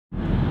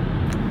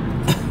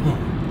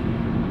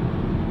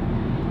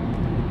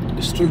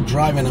still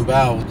driving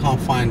about, can't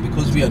find,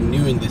 because we are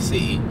new in the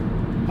city,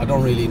 I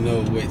don't really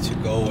know where to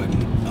go,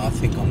 and I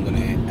think I'm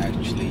gonna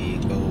actually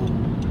go.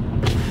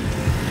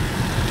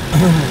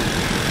 We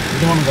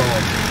don't want to go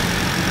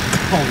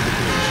over the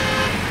bridge.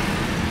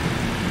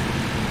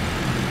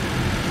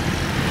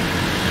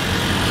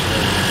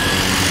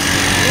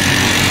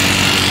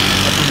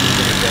 I think we're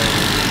gonna go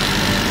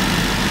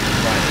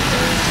right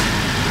there.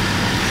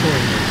 Sure it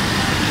is.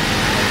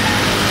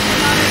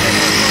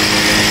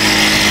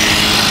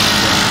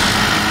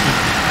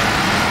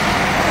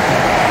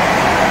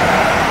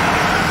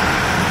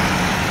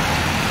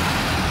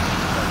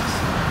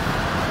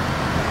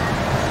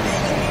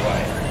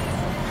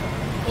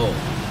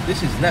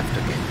 This is left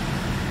again.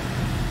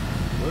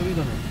 Where are we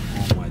gonna?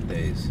 Oh my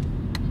days.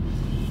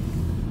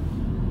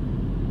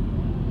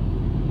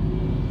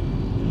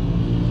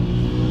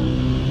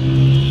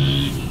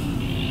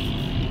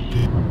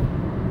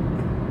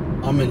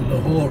 I'm in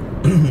Lahore.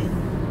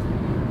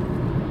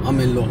 I'm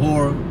in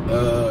Lahore.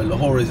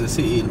 Lahore is a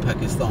city in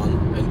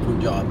Pakistan, in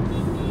Punjab.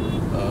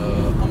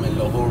 I'm in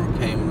Lahore.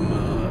 Came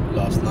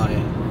last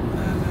night,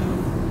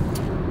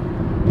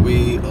 and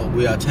we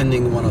are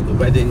attending one of the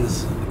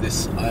weddings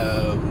this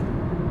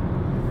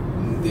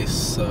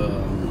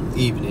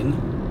evening.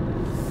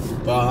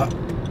 But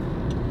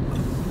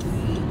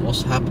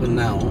what's happened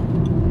now?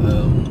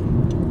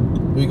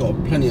 We got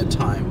plenty of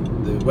time.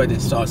 The wedding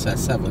starts at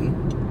 7,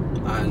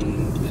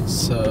 and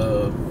it's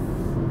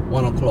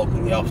 1 o'clock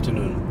in the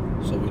afternoon.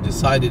 So we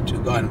decided to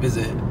go and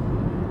visit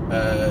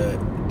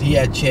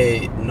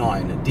DHA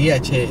 9.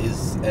 DHA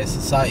is a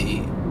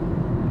society,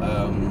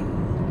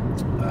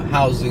 a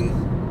housing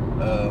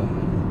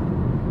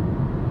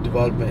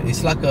development.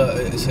 It's like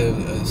a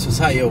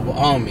society of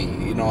army,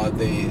 you know,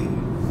 the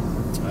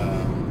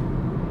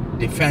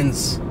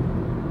defense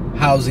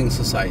housing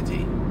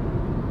society,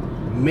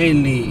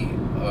 mainly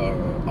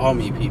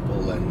army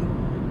people, and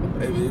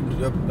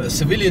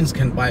civilians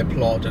can buy a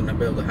plot and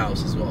build a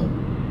house as well.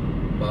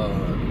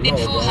 In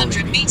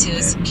 400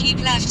 meters, keep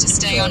left to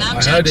stay on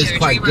I heard it's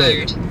quite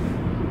Road. good,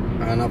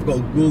 and I've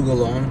got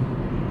Google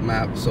on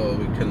map so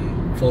we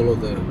can follow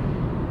the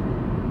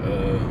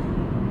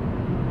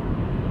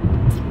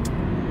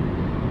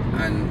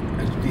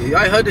and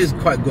I heard it's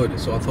quite good,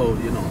 so I thought,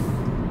 you know,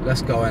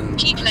 let's go and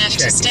keep left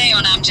check to stay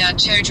on Amjad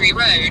Chaudhry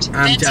Road,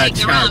 then take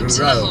the ramp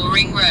to Lahore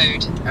Ring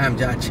Road.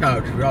 Amjad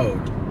Chaudhry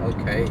Road.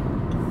 Okay.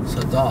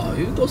 Sadar.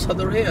 You go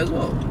Sadar here as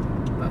well.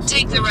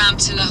 Take the ramp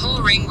to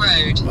Lahore Ring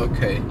Road.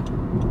 Okay.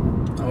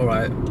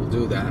 Alright, we'll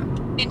do that.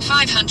 In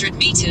 500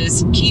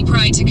 meters, keep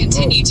right to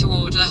continue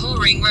toward Lahore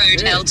Ring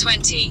Road, Yeah.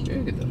 L20.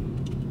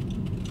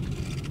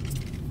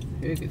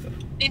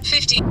 In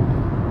 50.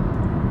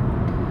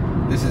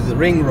 This is the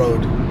Ring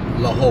Road,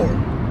 Lahore.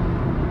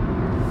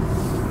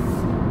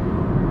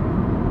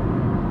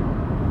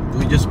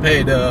 We just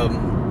paid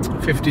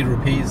 50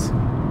 rupees.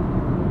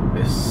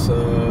 It's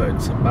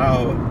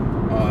about,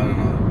 I don't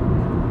know,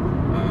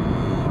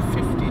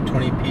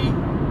 20p,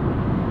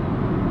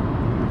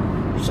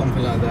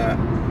 something like that.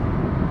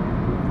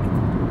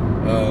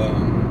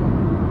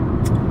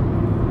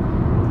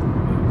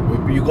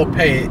 You got to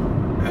pay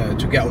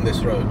to get on this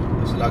road.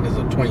 It's like it's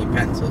a 20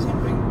 pence or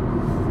something,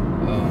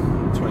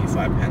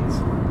 25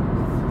 pence.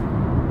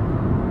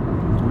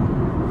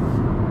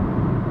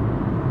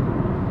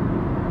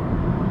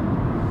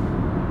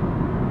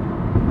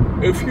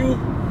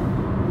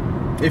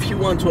 If you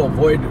want to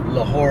avoid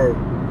Lahore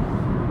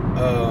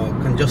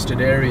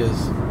congested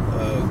areas,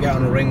 get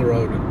on a ring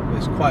road.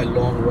 It's quite a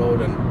long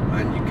road,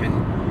 and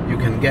you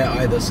can get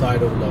either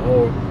side of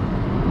Lahore,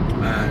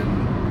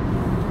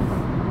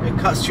 and it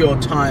cuts your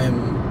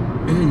time,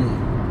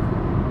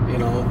 you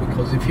know,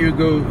 because if you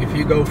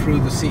go through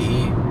the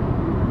city,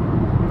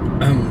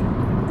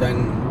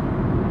 then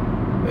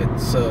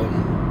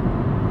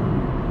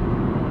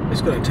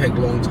it's going to take a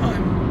long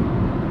time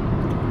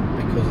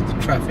because of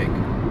the traffic.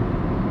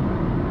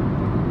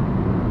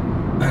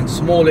 And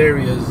small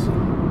areas,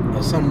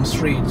 some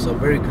streets are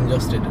very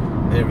congested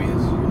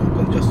areas, you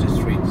know, congested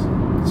streets,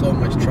 so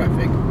much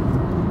traffic.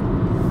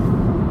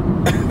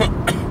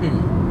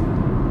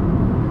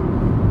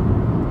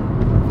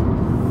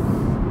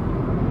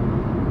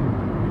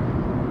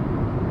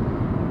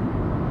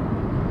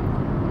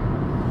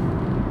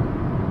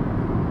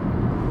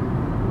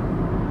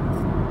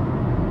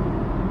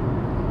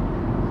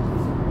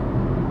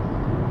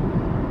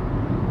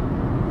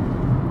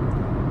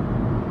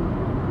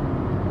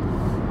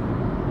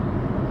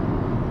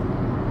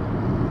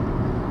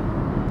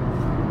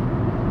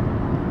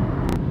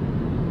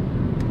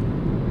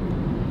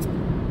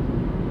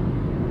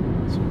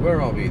 Where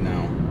are we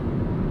now?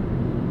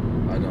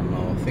 I don't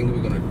know. I think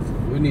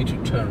we need to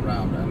turn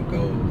around and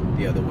go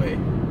the other way.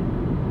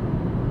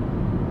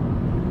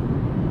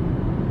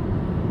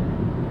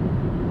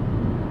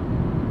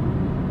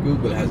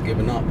 Google has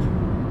given up.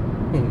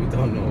 We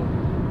don't know.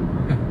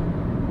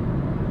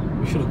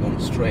 We should have gone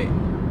straight.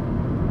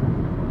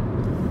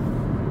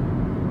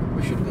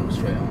 We should have gone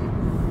straight on.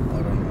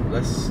 I don't know.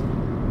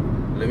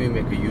 Let me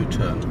make a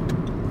U-turn.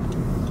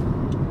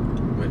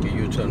 Make a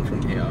U-turn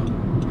from here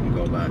and go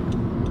go back.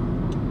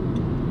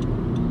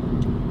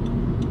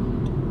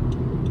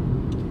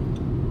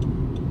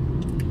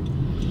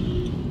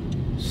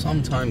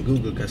 Sometimes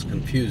Google gets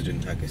confused in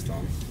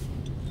Pakistan.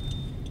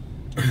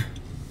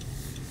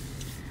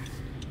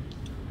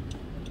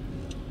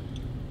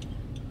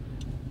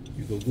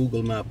 You go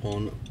Google Map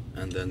on,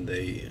 and then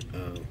they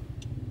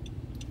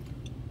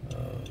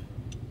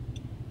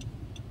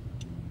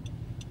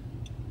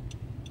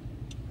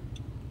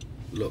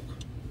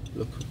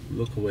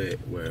look away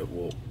where.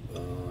 Whoa,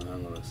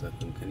 hang on a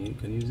second. Can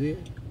you see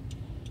it?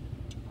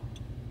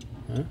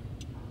 Huh?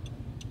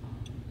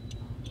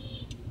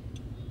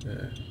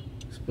 Yeah,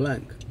 it's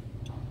blank.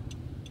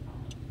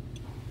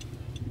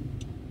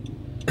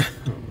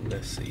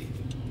 Let's see.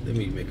 Let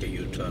me make a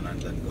U-turn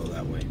and then go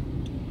that way.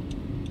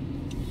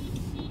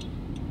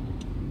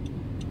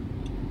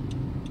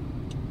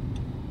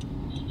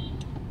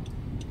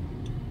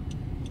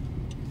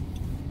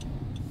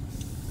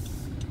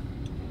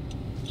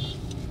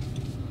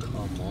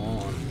 Come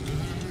on.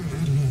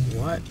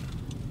 What?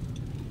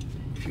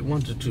 If you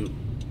wanted to,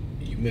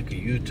 you make a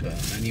U-turn,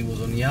 and he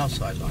was on the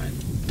outside lane.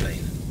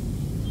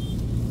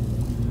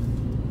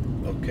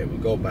 Okay, we'll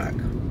go back.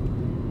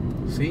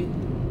 See?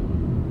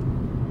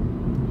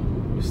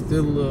 We're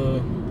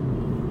still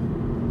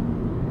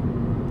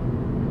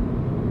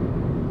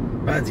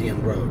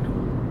Badian Road.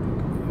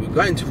 We're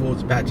going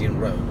towards Badian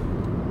Road.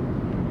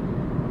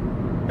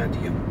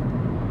 Badian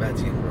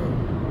Road.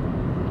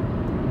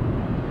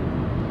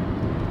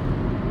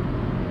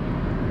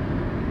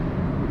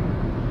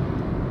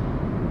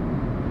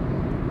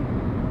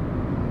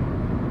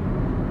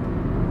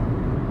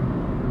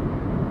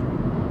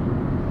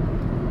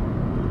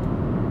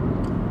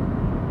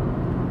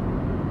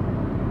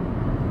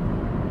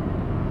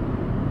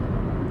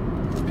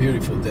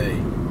 Beautiful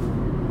day.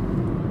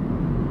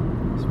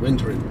 It's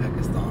winter in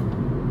Pakistan.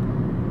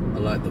 I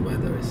like the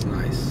weather. It's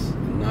nice.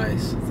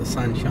 The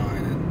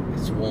sunshine and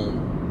it's warm.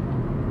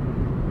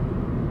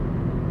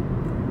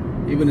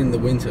 Even in the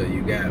winter,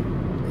 you get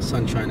the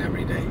sunshine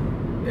every day,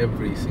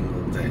 every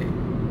single day.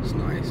 It's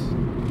nice.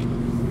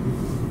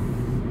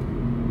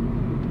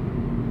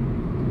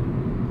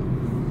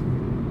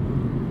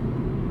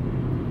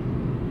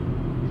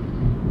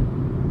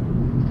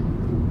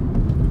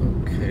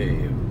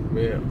 Okay,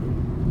 where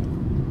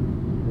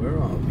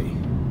are we?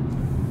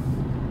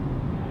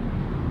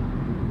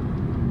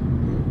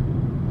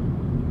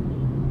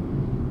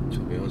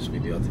 To be honest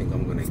with you, I think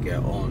I'm gonna get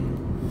on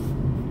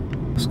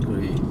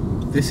Askari.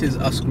 This is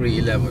Askari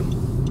 11.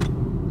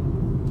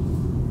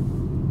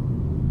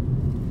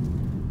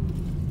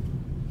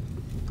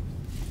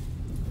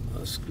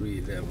 Askari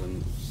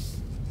 11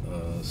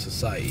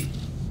 society.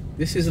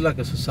 This is like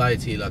a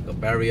society, like a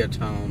barrier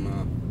town,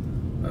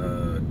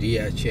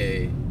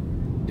 DHA,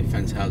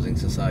 Defense Housing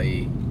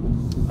Society,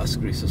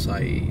 Askari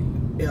Society.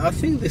 Yeah, I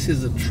think this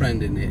is a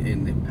trend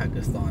in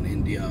Pakistan,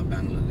 India,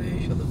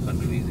 Bangladesh, other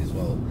countries as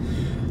well.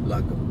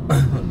 Like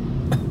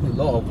a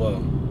lot of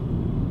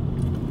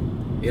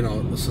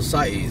the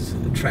society's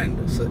a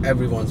trend. So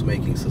everyone's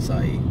making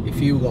society. If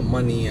you got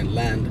money and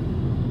land,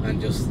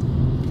 and just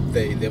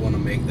they want to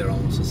make their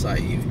own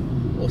society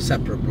or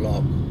separate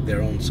block,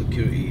 their own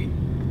security.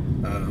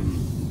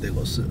 They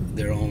got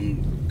their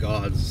own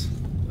guards.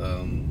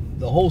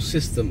 The whole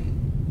system.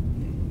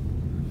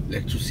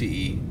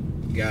 Electricity,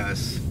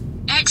 gas.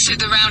 Exit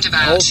the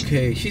roundabout.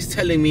 Okay, she's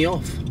telling me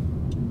off.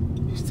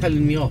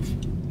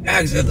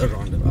 Exit the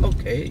roundabout.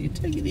 Okay, you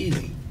take it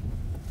easy.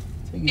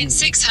 In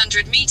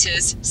 600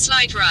 meters,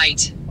 slide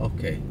right.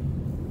 Okay.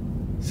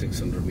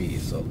 600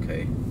 meters,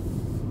 okay.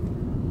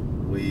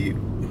 We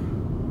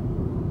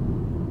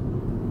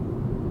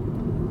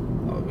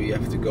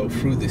have to go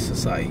through this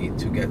society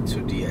to get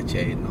to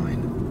DHA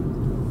 9.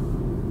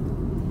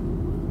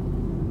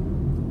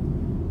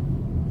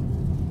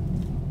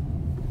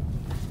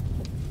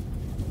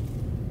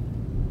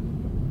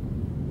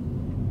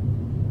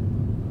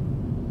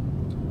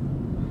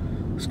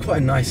 It's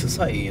quite a nice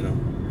society, huh?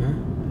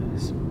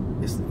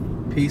 It's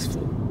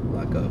peaceful,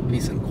 like a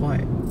peace and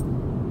quiet.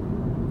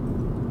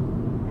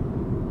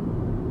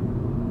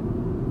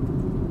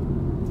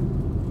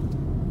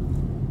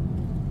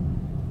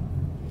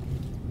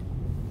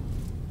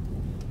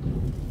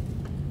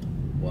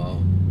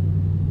 Wow.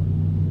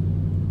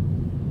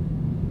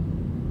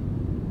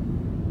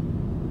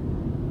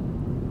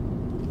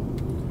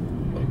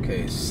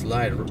 Okay,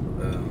 slide,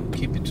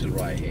 keep it to the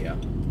right here,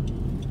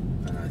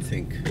 and I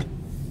think.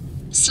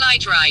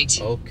 Slide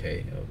right.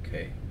 Okay.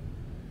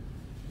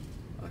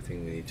 I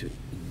think we need to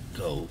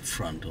go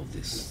front of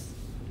this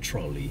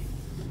trolley.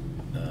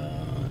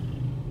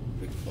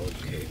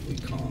 Okay, we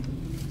can't.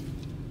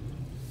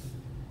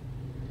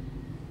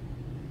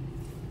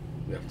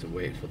 We have to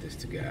wait for this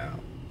to get out.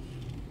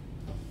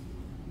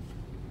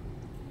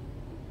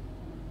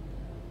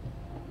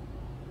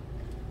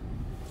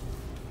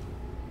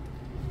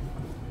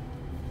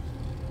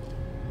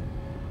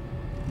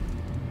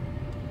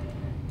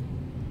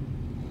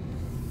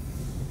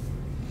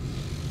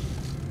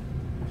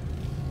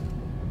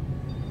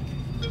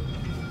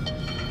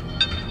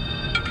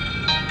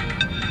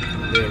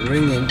 They're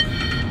ringing.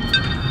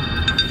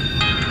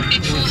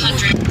 In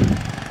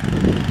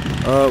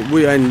 400.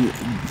 We are in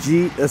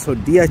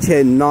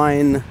DHA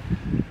 9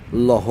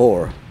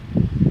 Lahore,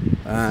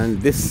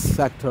 and this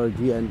sector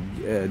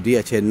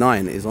DHA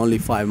 9 is only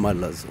 5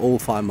 marlas, all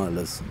 5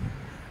 marlas,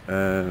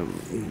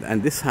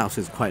 and this house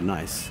is quite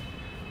nice.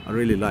 I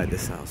really like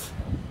this house.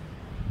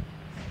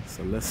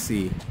 So let's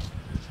see.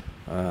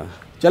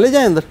 Chale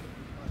jaye andar.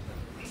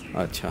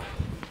 Acha.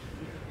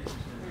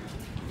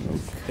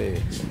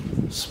 Okay.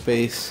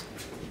 Space.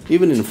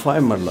 Even in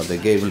 5 marla they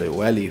gave a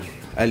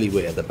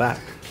alleyway at the back,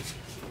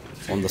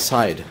 on the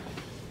side.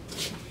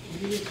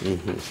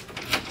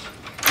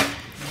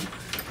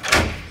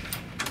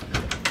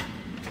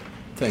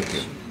 Thank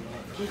you.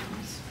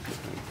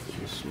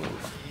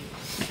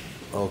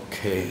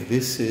 Okay,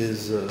 this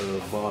is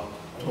bath,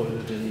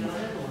 toilet, and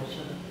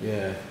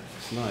yeah,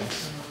 it's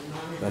nice.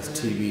 That's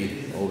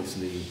TV,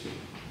 obviously.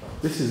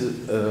 This is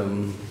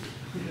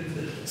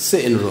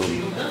sitting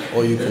room,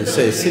 or you can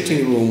say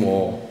sitting room,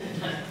 or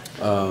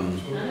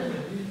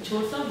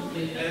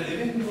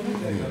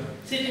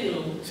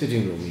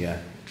sitting room, yeah.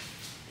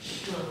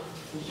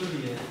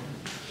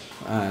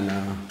 And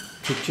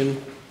kitchen.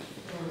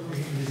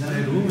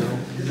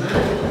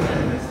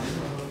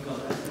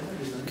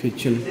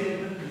 Kitchen.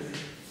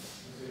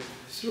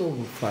 So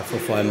 5 for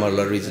 5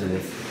 marla, reasonable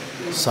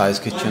size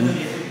kitchen.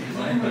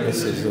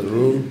 This is a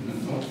room,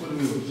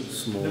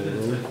 small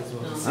room.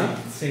 Huh?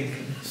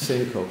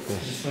 Sink, okay.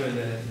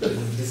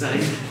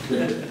 Design.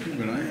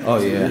 Oh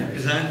yeah.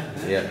 Design.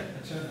 Yeah.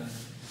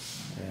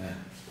 Yeah.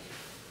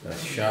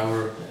 That's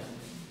shower.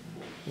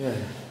 Yeah.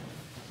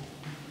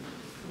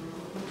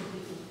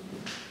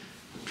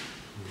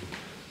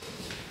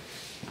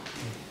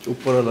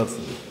 ऊपर वाला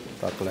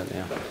ताक लेने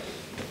हैं.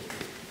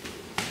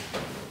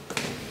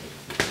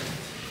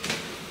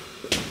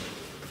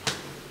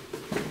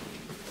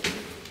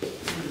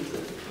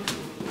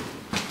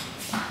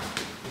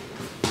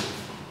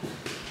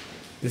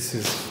 This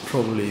is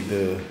probably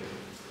the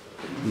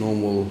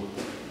normal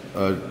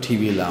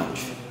TV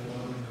lounge.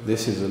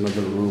 This is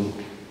another room.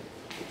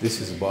 This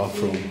is a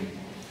bathroom.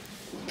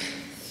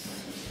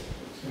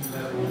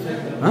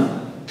 Huh?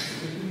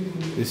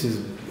 This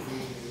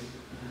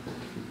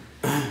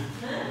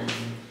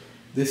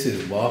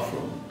is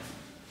bathroom.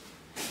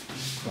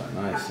 Quite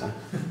nice, huh?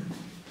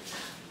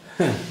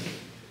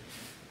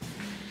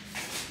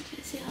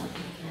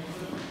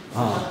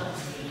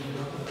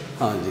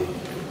 हाँ जी.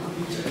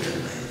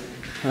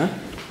 Huh?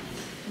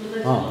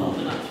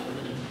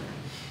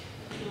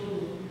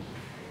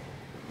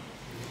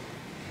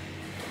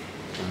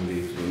 And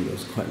these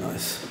windows quite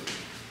nice.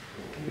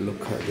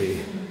 Look at the.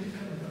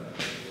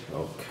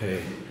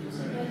 Okay.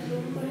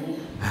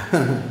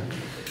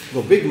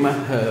 Got big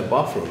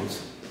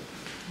bathrooms.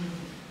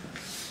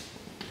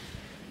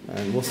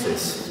 And what's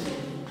this?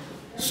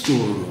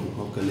 Stool room.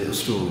 Okay, little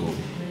stool room.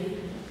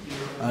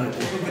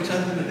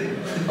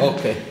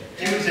 Okay.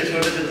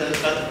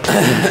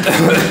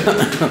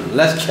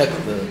 Let's check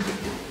the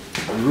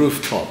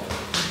rooftop.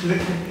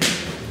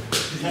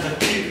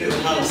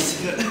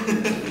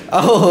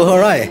 Oh, all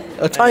right.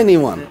 A tiny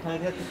one.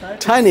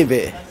 Tiny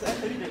bit.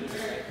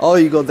 Oh,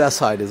 you got that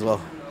side as well.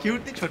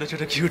 Cute,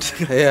 chota cute.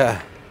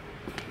 Yeah.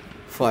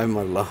 5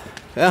 marla.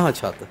 Yeah,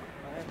 chata.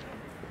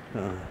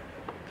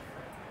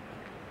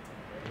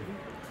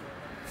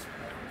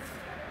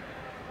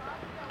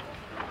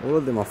 All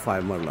of them are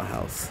 5 marla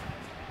house.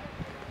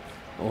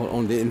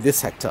 Only in this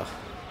sector.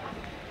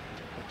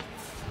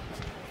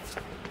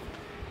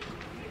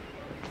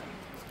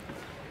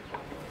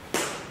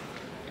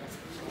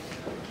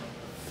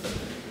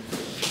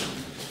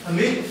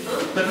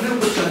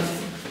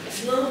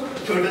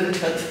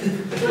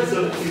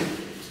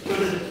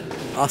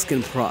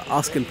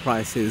 Asking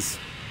price is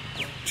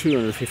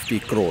 250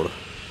 crore.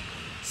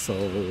 So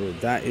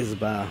that is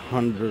about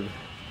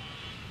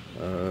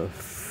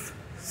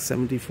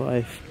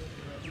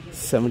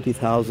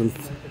 70,000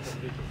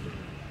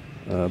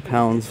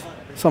 pounds,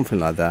 something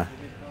like that.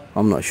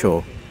 I'm not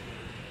sure.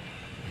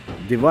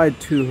 Divide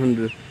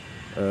 200.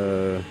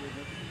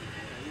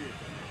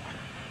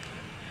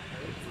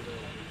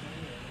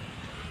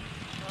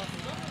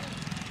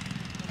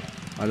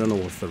 I don't know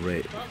what's the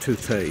rate.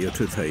 230 or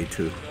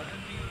 232.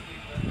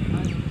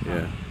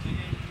 Yeah.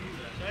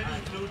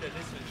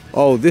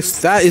 Oh,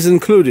 that is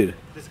included.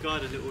 This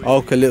garden.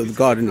 Okay, little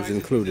garden is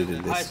included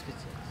in this.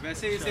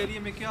 वैसे इस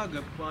area में क्या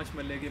 5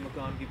 मरले के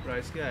मकान की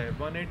price क्या है?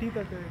 180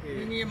 तक है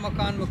कि ये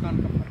मकान का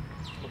फर्क है.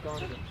 मकान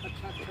का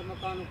अच्छा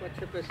मकानों को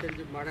अच्छे पैसे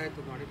जो भाड़ा है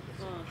तो भाड़े पे.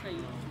 हाँ सही.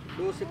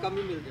 2 से कम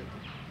ही मिल जाता है.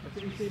 अच्छा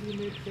इस एरिया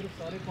में सिर्फ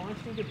 5.5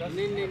 हैं कि 10?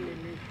 नहीं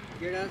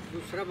जेड़ा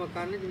दूसरा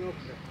मकान है जो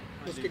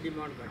उसकी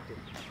डिमांड घट है.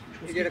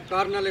 ये जेड़ा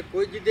कार नाले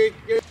कोई जी दे.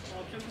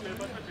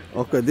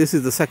 Okay, this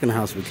is the second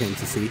house we came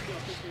to see.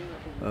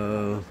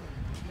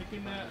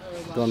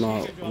 Don't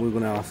know. We're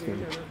gonna ask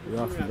him. We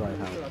asked the guy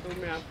how.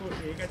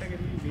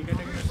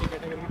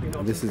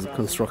 This is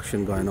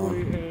construction going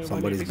on.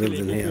 Somebody's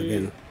building here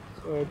again.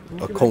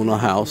 A corner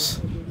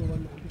house.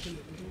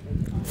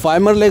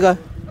 5 marle ka?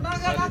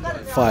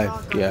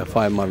 5. Yeah,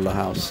 5 marla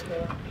house.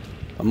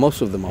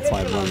 Most of them are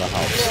 5 marla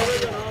house.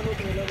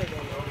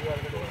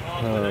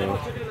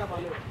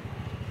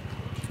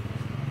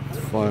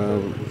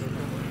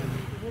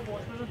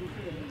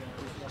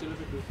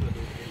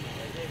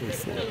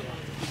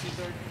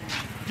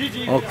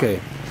 Okay,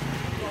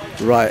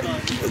 right.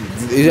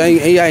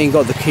 He ain't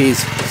got the keys,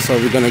 so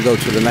we're gonna go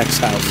to the next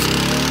house.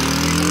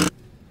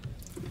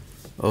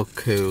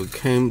 Okay, we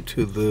came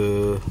to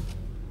the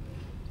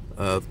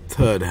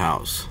third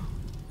house.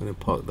 I'm gonna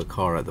park the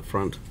car at the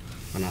front,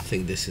 and I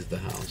think this is the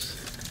house.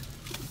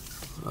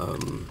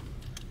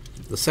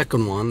 The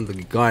second one, the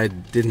guy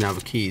didn't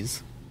have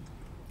keys,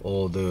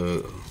 or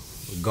the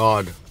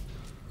guard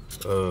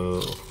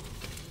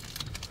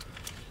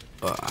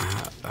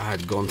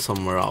had gone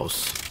somewhere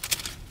else.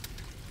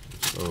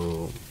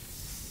 So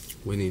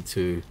we need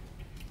to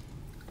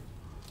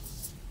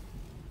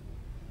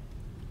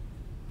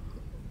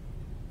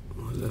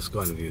let's go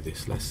and view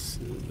this. Let's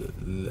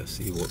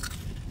see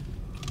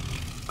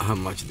how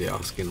much they're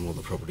asking and what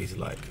the property is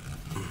like.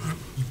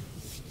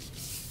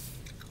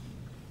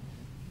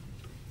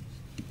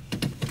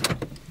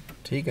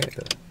 ठीक है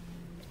इधर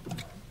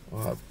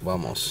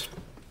vamos.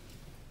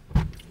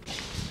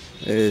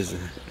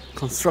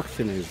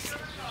 Construction is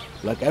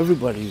like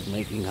everybody's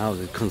making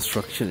houses.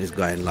 Construction is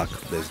going like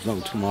there's no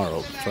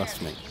tomorrow.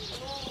 Trust me.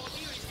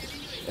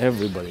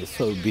 Everybody is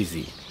so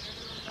busy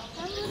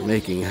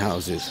making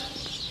houses.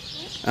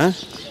 Huh?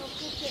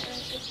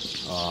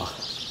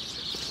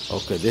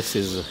 Okay, this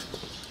is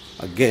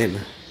again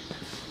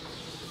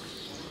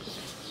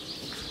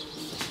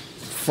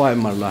 5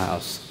 marla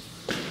house.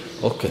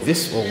 Okay,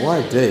 this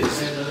white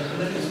days.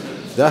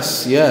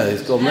 That's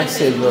it's got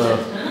massive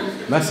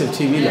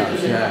TV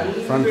lounge. Yeah,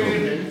 front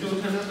room.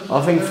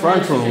 I think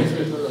front room,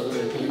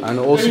 and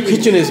also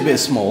kitchen is a bit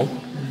small.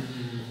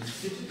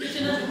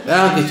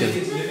 Yeah, kitchen.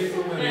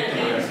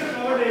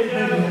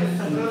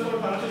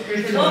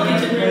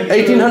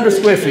 1800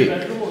 square feet.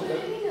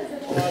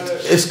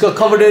 Iska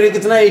covered area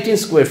kitna 18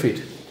 square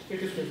feet.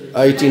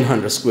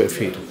 1800 square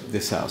feet.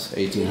 This house,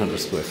 1800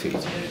 square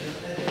feet.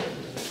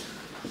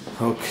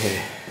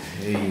 Okay,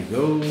 there you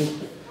go.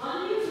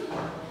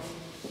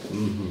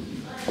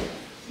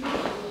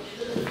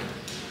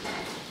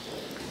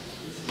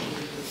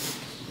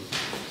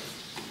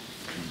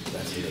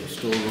 That's a little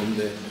storeroom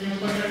there.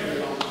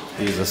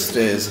 These are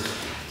stairs.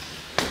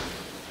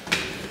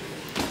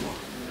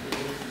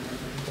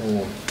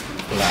 Oh,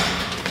 black.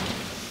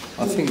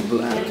 I think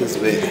black is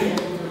where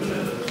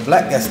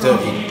black gets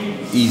dirty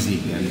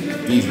easily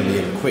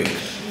and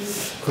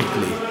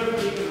quickly.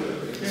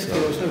 So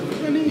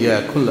yeah,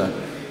 cooler.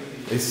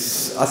 I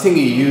think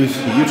he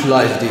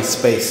utilized this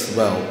space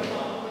well.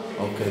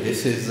 Okay,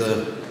 this is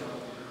a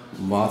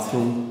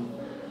bathroom.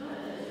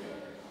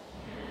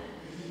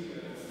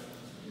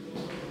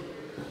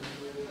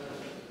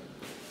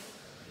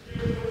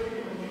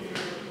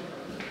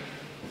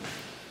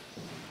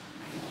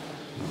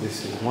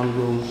 This is one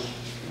room,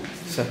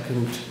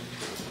 second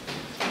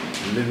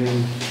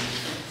living,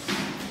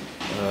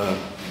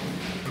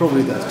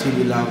 probably that's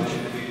TV lounge,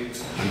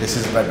 and this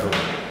is bedroom.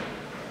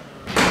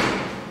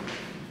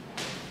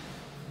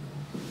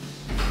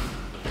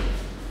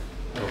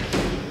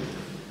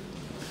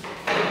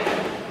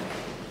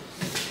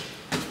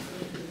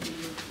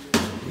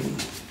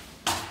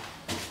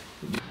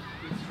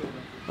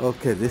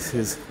 Okay, this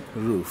is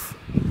roof.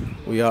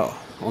 We are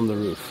on the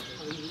roof.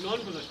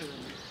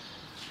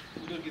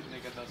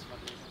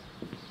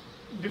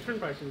 Different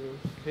pricing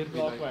है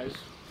block wise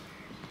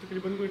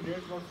तकरीबन कोई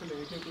 1.5 लाख से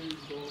लेके कोई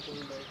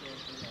 2.5 लाख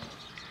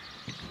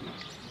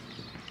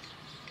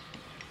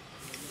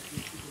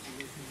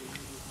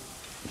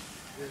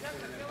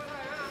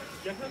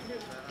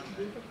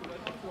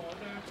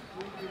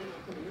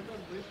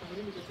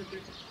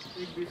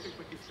एक basic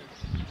 25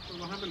 तो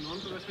वहाँ पे नॉन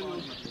प्रोफेशनल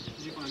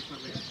जी 5 कर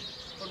रहे हैं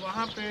और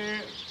वहाँ पे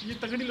ये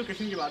तगड़ी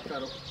लोकेशन की बात कर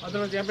रहा हूँ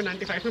अदरवाइज यहाँ पे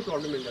 95 में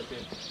प्रॉब्लम मिल जाती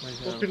है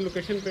तो फिर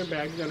लोकेशन पे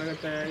बैग जाना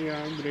रहता है या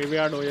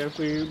ग्रेवयार्ड हो या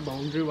कोई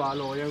बाउंड्री वाल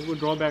हो या कोई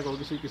ड्रॉबैक हो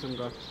किसी किस्म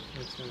का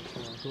अच्छा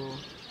तो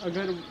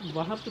अगर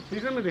वहाँ पे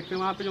फ्रीजर में देखते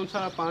हैं वहाँ पे जो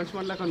सा 5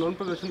 marla का नॉन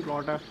पोजेशन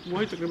प्लॉट है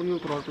वही तकरीबन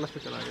करोड़ प्लस पे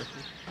चला गया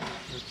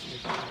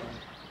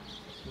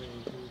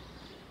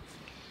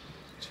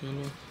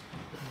चलो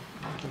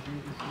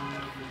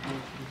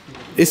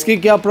इसकी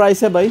क्या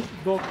प्राइस है भाई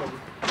 2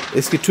 करोड़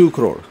इसकी 2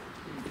 crore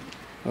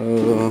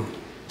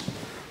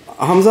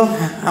Hamza,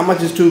 how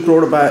much is 2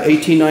 crore? About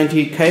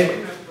 80-90k?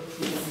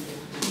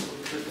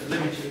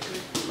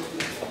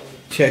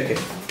 Check it.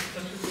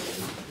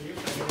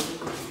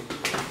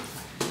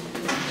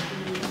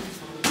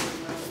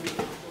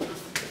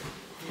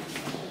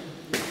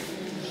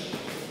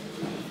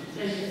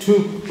 Two.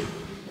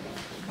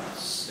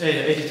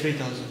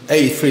 83,000.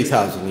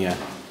 83,000, yeah.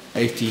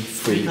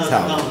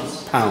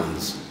 83,000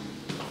 pounds.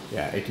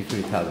 Yeah,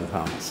 83,000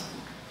 pounds.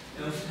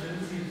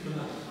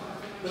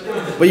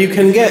 But you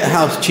can get a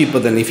house cheaper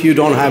than if you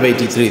don't have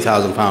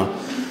 83,000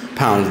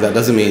 pounds. That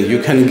doesn't mean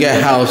you can get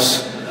a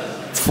house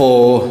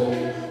for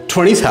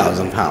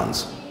 20,000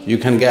 pounds. You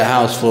can get a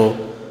house for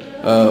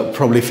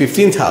probably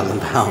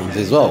 £15,000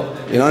 as well.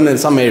 You know, and in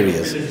some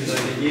areas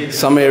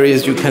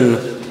you can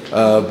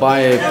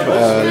buy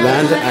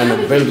land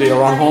and build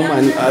your own home,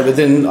 and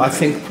within, I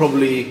think,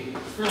 probably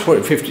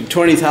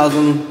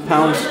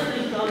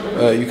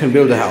 £20,000, you can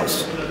build a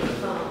house.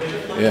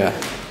 Yeah.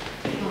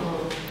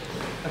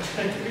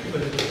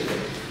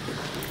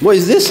 What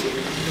is this?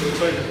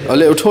 A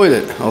little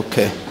toilet.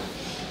 Okay.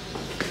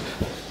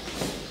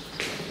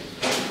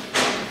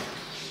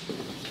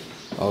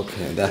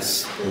 Okay,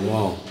 that's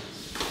wow.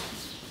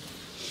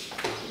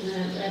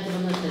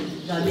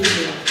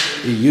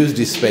 He used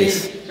his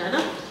space.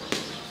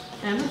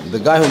 The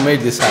guy who made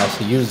this house,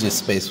 he used his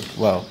space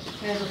well.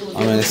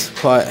 I mean, it's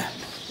quite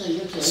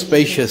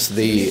spacious.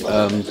 The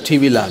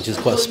TV lounge is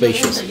quite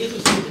spacious.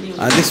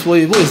 And this, what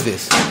is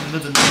this?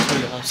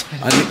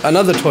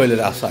 Another toilet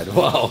outside.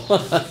 Wow.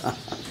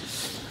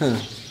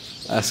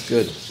 That's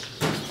good.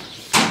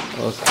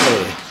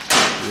 Okay,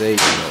 there you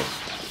go.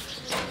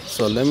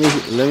 So let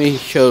me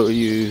show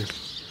you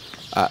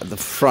at the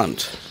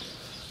front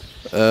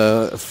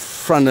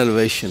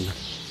elevation.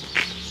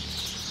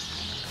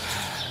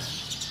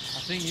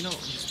 I think, you know, the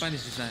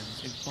Spanish design,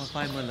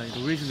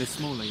 the original is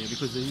smaller, yeah,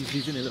 because they're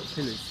using little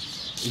pillars.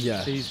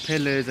 Yeah. They use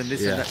pillars and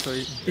this Yeah. and that. So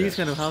these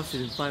kind of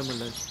houses in 5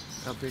 million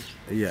are big.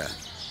 Yeah.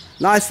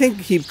 No, I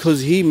think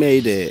because he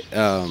made it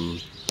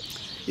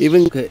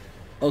even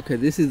okay,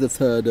 this is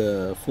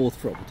the fourth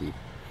property,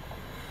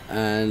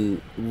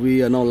 and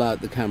we are not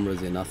allowed the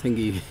cameras in. I think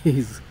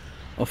he's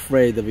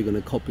afraid that we're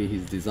going to copy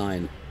his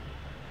design.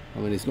 I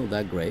mean, it's not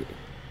that great,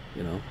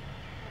 you know,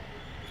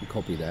 to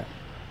copy that.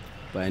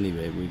 But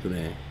anyway, we're going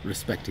to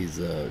respect his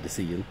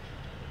decision.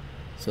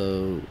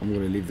 So I'm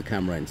going to leave the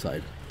camera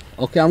inside.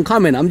 Okay, I'm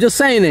coming. I'm just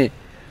saying it.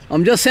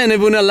 I'm just saying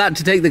we're not allowed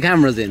to take the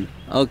cameras in.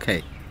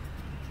 Okay.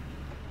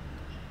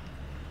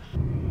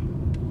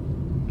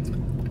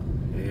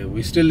 Yeah,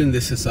 we're still in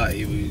this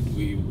society.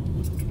 We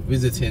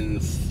visiting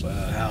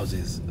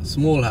houses,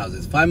 small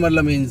houses. 5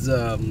 marla means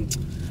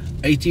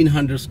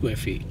 1,800 square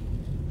feet,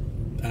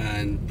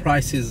 and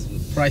price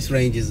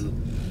ranges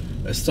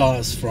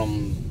starts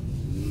from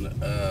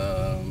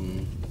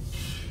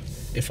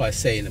if I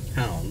say in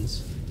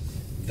pounds,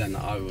 then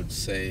I would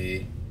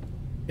say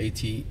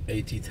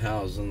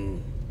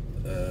 80,000,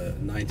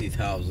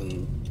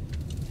 90,000,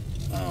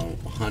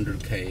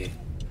 100k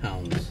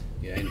pounds,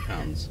 yeah, in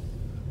pounds,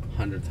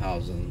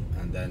 100,000,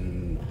 and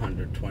then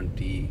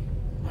 120,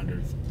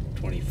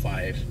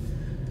 125,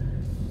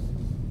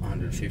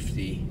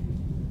 150.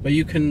 But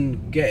you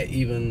can get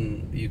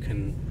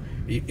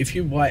if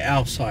you buy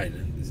outside,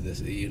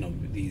 this, you know,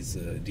 these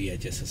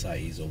DHS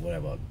societies or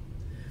whatever,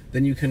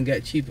 then you can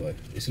get cheaper.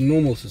 It's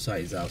normal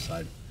societies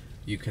outside.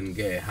 You can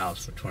get a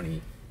house for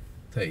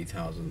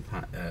 30,000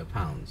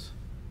 pounds,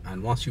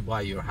 and once you buy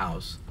your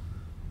house,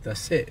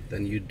 that's it.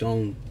 Then you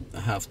don't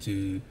have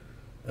to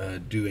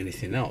do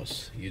anything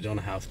else. You don't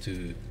have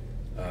to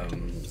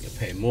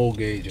pay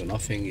mortgage or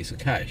nothing. It's a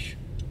cash,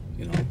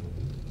 you know,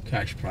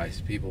 cash price.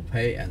 People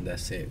pay, and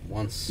that's it.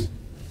 Once,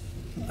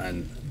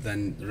 and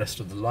then the rest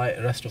of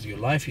your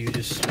life, you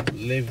just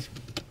live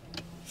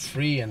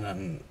free, and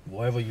then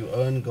whatever you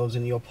earn goes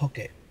in your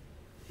pocket.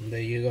 And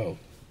there you go.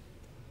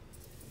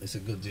 It's a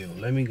good deal.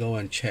 Let me go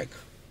and check.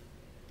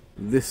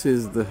 This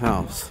is the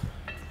house.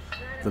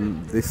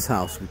 This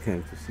house we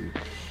came to see.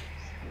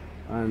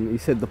 And he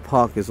said the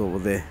park is over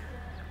there.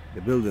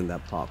 They're building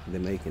that park. They're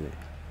making it.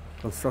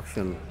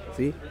 Construction.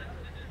 See?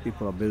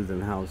 People are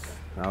building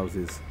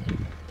houses.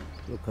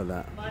 Look at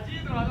that.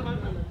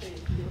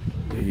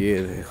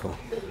 Yeah.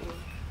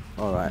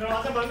 All right.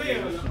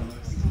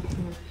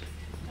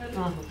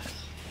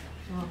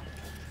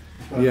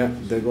 Yeah,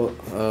 they got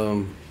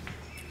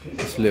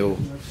this little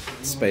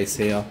space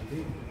here,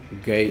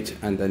 gate,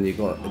 and then they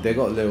got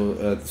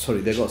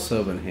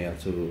servant here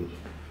to.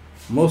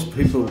 Most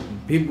people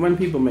when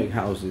people make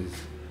houses,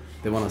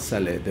 they want to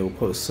sell it. They will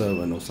put a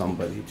servant or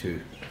somebody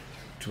to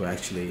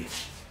actually.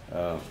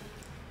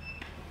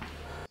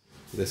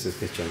 This is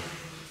kitchen.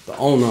 The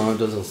owner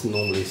doesn't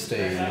normally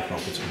stay in the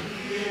property.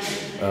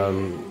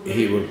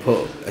 He would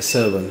put a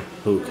servant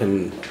who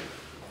can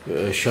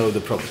show the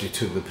property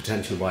to the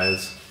potential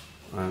buyers,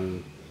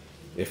 and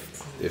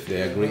if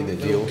they agree, they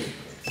deal.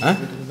 Huh?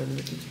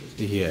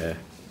 Yeah.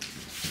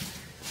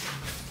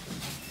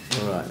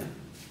 All right.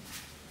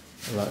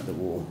 I like the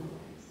wall.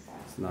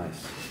 It's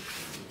nice.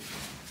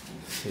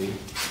 See,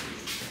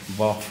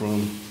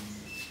 bathroom.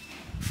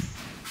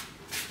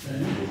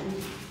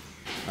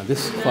 And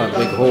this is quite a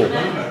big hall.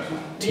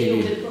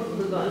 TV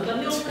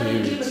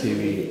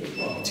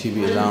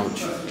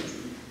lounge.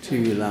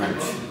 TV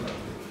lounge.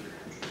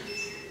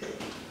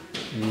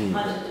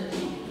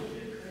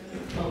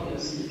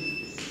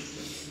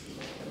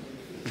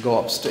 Go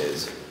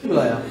upstairs.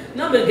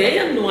 ना मिल गए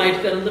या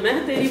invite करन तो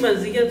मैं तेरी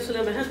मर्जी है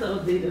उसने मैं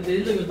दे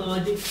लगे तो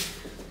आज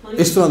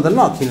इस तरह अंदर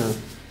ना आखी ना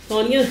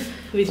सोनिया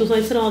भी तो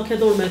साइंस आखे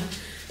तो मैं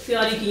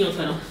तैयारी कियां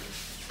करा.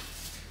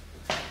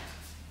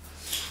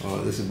 Oh,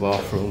 this is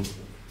bathroom.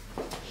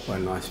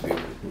 Quite nice view.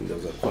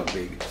 Windows are quite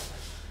big.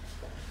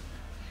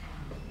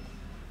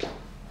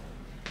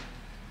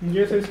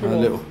 ये सर इसके A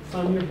little.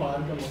 सामने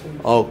बाहर का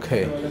मौसम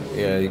Okay,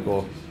 yeah, you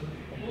go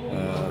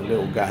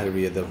little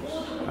gallery of them,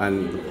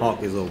 and the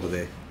park is over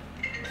there.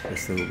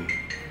 It's still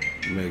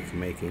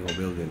making or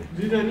building it.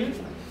 जी जानी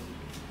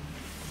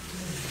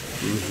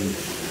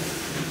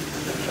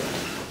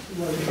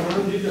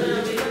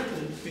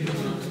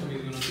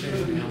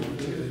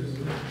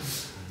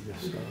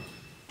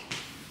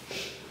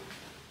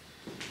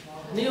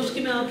नहीं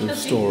उसकी मैं आपसे The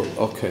store,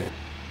 okay.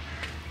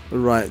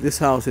 Right, this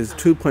house is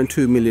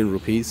 2.2 million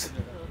rupees.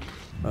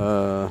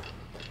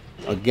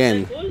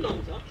 Again,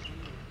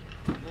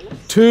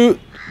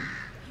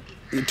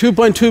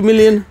 2.2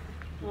 million,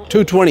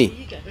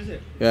 220.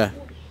 Yeah,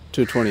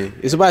 220.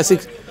 It's about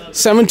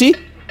 70,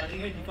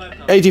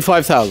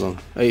 85,000,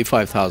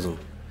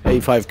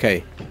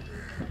 85K.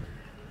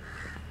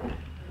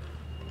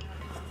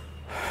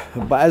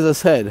 But as I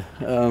said,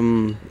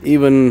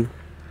 even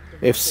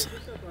if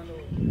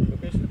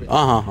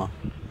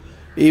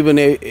even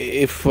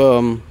if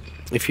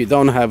you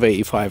don't have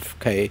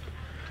 85K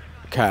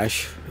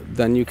cash,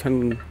 then you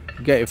can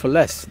get it for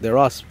less. There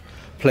are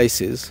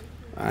places,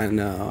 and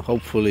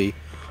hopefully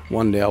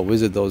one day I'll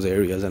visit those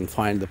areas and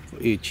find the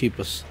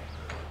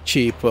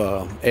cheap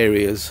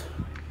areas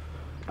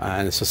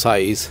and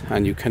societies,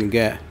 and you can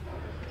get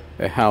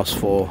a house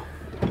for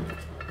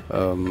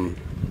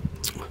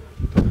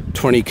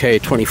 20K,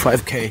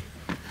 25K,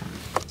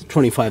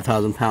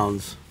 25,000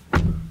 pounds.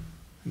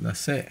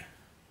 That's it.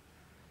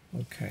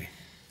 Okay.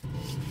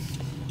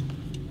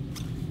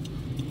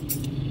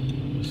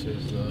 This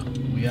is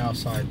we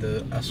outside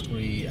the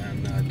Askari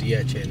and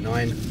DHA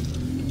 9,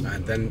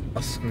 and then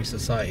Askari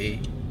Society.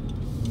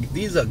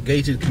 These are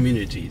gated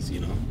communities,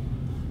 you know.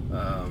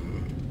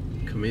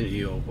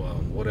 Community of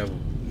whatever.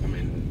 I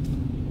mean,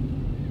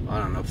 I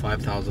don't know,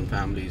 5,000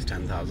 families,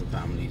 10,000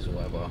 families,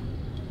 whatever,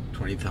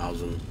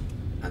 20,000,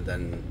 and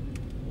then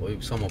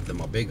some of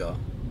them are bigger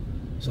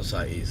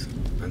societies,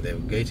 and they're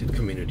gated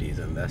communities,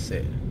 and that's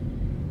it.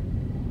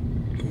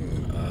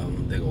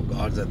 They got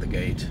guards at the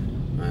gate,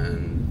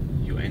 and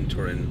you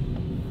enter in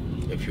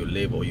if you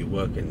live or you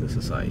work in the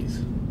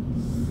societies.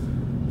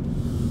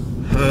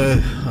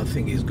 I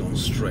think he's gone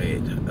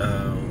straight.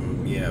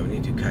 Yeah, we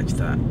need to catch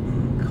that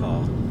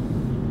car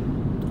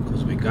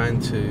because we're going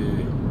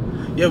to.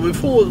 Yeah, we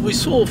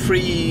saw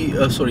 4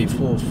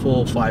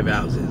 or 5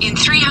 houses. In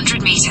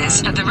 300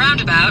 meters at the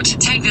roundabout,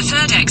 take the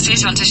third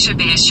exit onto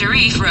Shabir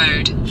Sharif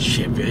Road.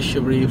 Shabir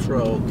Sharif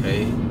Road,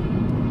 okay.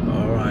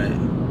 Alright.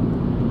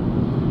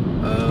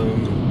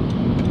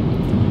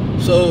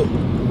 So,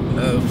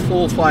 4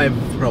 or 5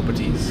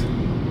 properties,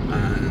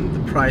 and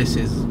the price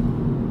is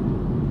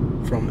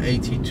from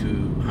 80 to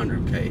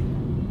 100K.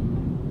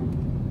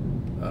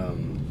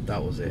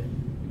 That was it.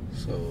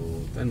 So,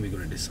 then we're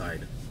going to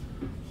decide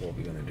what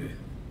we're going to do,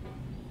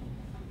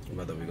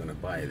 whether we're going to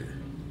buy it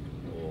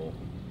or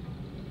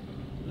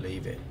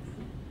leave it.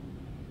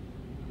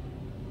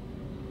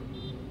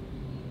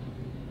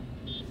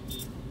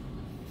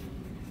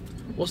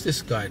 What's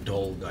this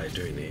tall guy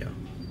doing here?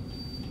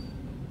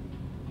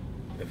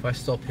 If I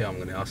stop here, I'm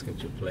going to ask him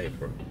to play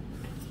for it.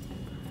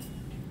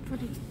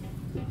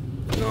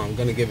 No, I'm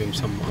going to give him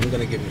some money.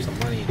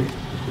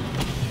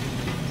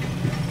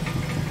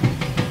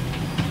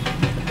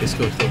 Let's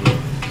go to the road.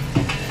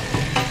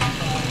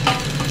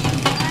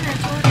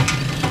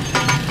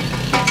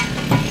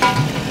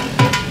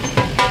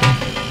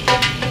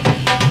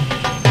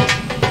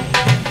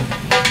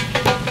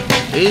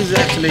 He's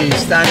actually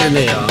standing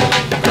here,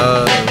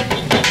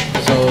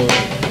 so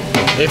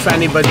if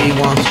anybody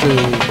wants to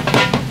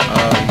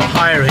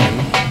hire him,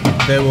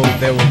 they will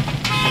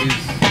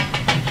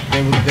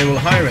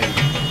hire him.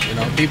 You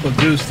know, people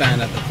do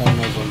stand at the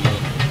corners on the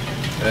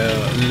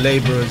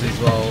laborers as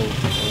well.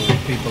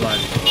 People like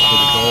with the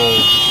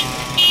gold.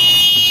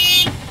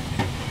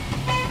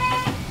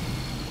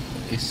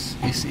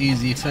 It's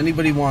easy. If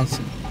anybody wants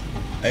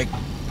a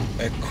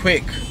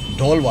quick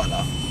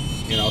dolwala,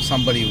 you know,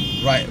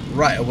 somebody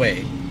right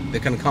away, they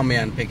can come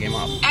here and pick him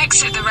up.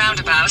 Exit the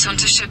roundabout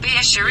onto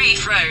Shabir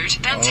Sharif Road,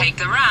 then take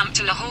the ramp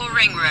to Lahore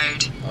Ring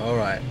Road.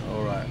 Alright.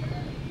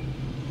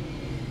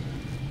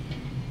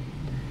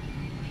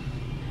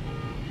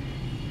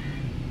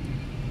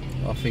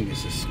 I think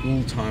it's a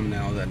school time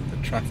now that the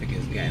traffic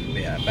is getting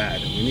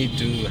bad. We need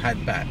to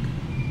head back.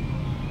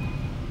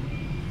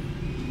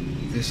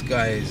 This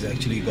guy has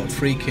actually got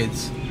 3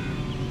 kids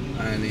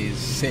and he's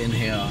sitting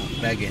here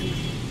begging.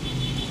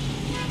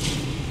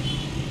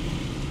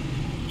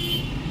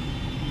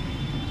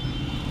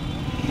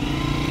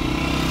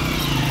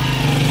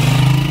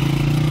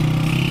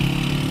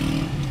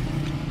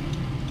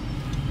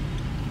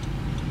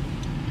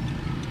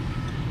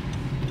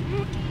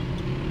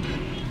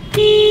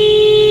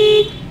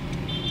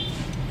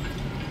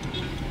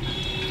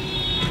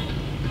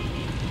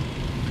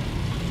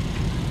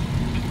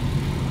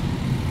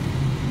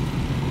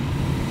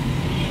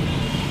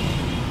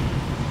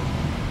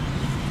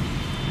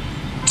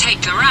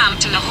 Take the ramp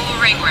to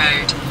Lahore Ring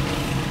Road.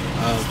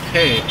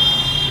 Okay.